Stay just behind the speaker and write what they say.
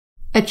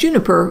At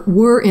Juniper,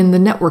 we're in the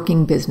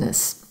networking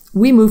business.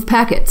 We move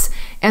packets,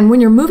 and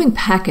when you're moving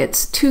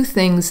packets, two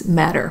things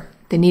matter.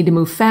 They need to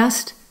move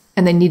fast,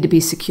 and they need to be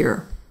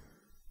secure.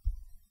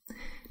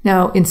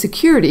 Now, in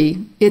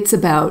security, it's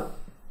about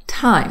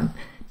time.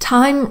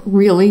 Time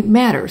really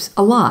matters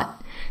a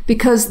lot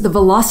because the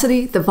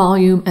velocity, the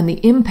volume, and the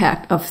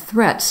impact of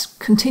threats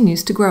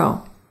continues to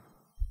grow.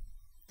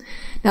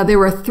 Now,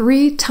 there are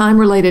three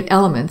time-related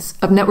elements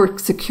of network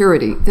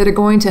security that are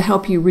going to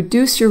help you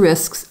reduce your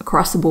risks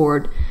across the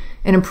board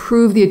and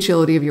improve the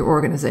agility of your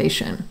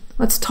organization.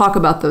 Let's talk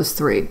about those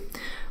three.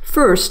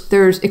 First,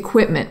 there's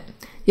equipment.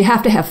 You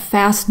have to have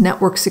fast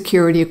network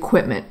security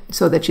equipment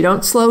so that you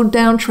don't slow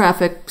down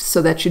traffic, so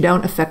that you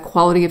don't affect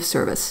quality of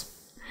service.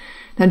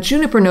 Now,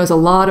 Juniper knows a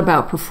lot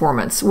about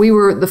performance. We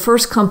were the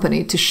first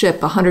company to ship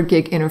a 100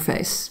 gig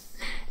interface.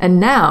 And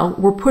now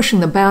we're pushing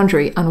the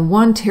boundary on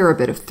 1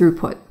 terabit of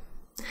throughput.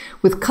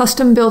 With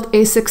custom-built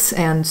ASICs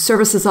and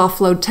services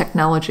offload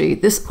technology,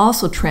 this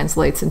also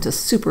translates into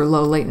super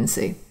low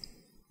latency.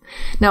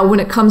 Now, when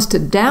it comes to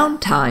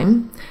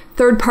downtime,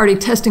 third-party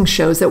testing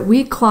shows that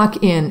we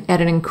clock in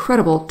at an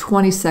incredible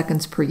 20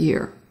 seconds per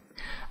year.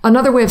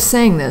 Another way of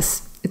saying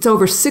this, it's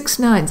over 6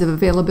 nines of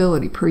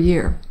availability per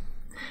year.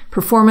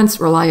 Performance,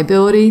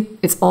 reliability,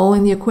 it's all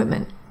in the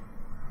equipment.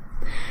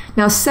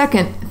 Now,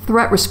 second,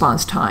 threat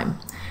response time.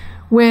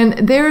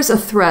 When there's a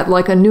threat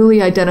like a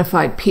newly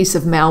identified piece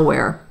of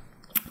malware,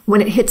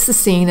 when it hits the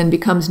scene and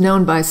becomes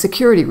known by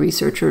security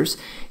researchers,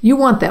 you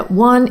want that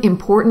one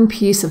important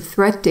piece of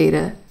threat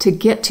data to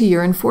get to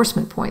your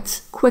enforcement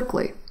points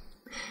quickly.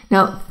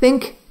 Now,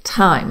 think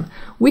time.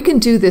 We can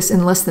do this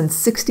in less than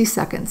 60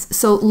 seconds.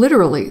 So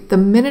literally, the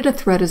minute a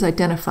threat is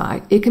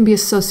identified, it can be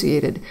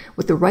associated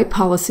with the right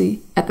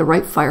policy at the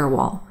right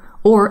firewall,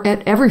 or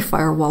at every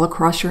firewall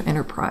across your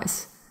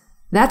enterprise.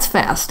 That's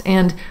fast,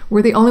 and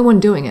we're the only one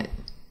doing it.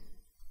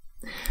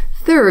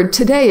 Third,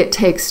 today it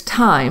takes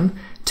time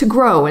to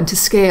grow and to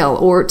scale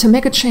or to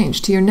make a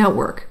change to your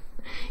network.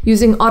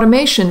 Using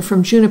automation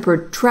from Juniper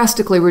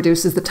drastically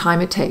reduces the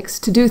time it takes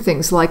to do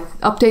things like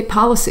update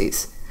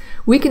policies.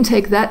 We can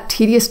take that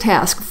tedious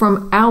task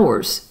from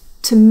hours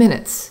to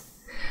minutes.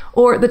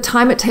 Or the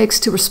time it takes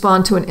to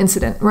respond to an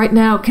incident right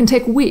now can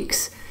take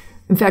weeks.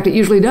 In fact, it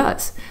usually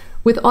does.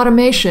 With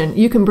automation,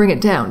 you can bring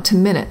it down to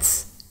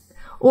minutes.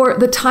 Or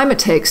the time it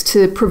takes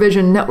to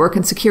provision network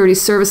and security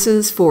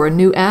services for a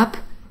new app,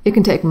 it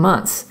can take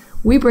months.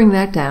 We bring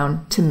that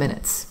down to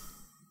minutes.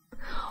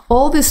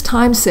 All this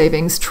time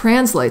savings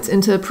translates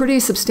into pretty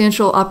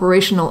substantial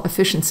operational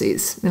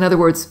efficiencies. In other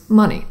words,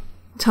 money.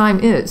 Time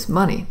is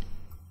money.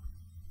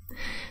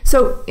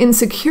 So in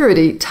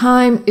security,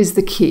 time is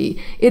the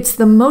key. It's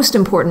the most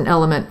important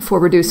element for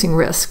reducing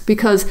risk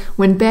because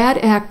when bad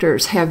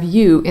actors have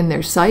you in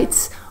their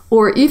sights,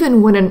 or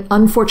even when an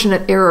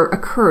unfortunate error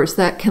occurs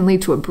that can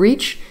lead to a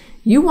breach,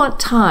 you want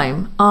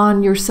time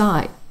on your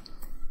side.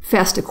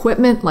 Fast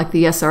equipment like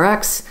the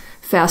SRX,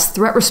 fast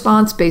threat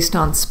response based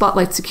on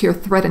Spotlight Secure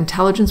Threat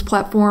Intelligence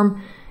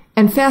Platform,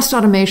 and fast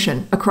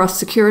automation across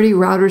security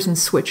routers and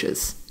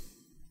switches.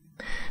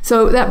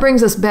 So that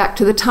brings us back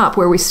to the top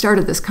where we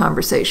started this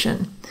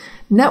conversation.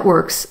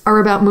 Networks are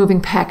about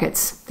moving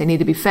packets. They need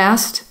to be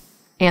fast,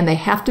 and they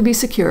have to be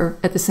secure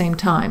at the same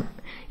time.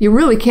 You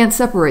really can't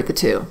separate the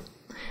two.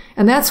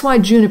 And that's why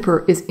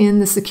Juniper is in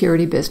the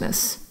security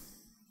business.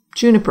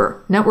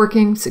 Juniper,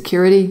 networking,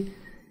 security,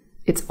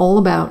 it's all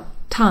about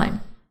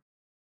time.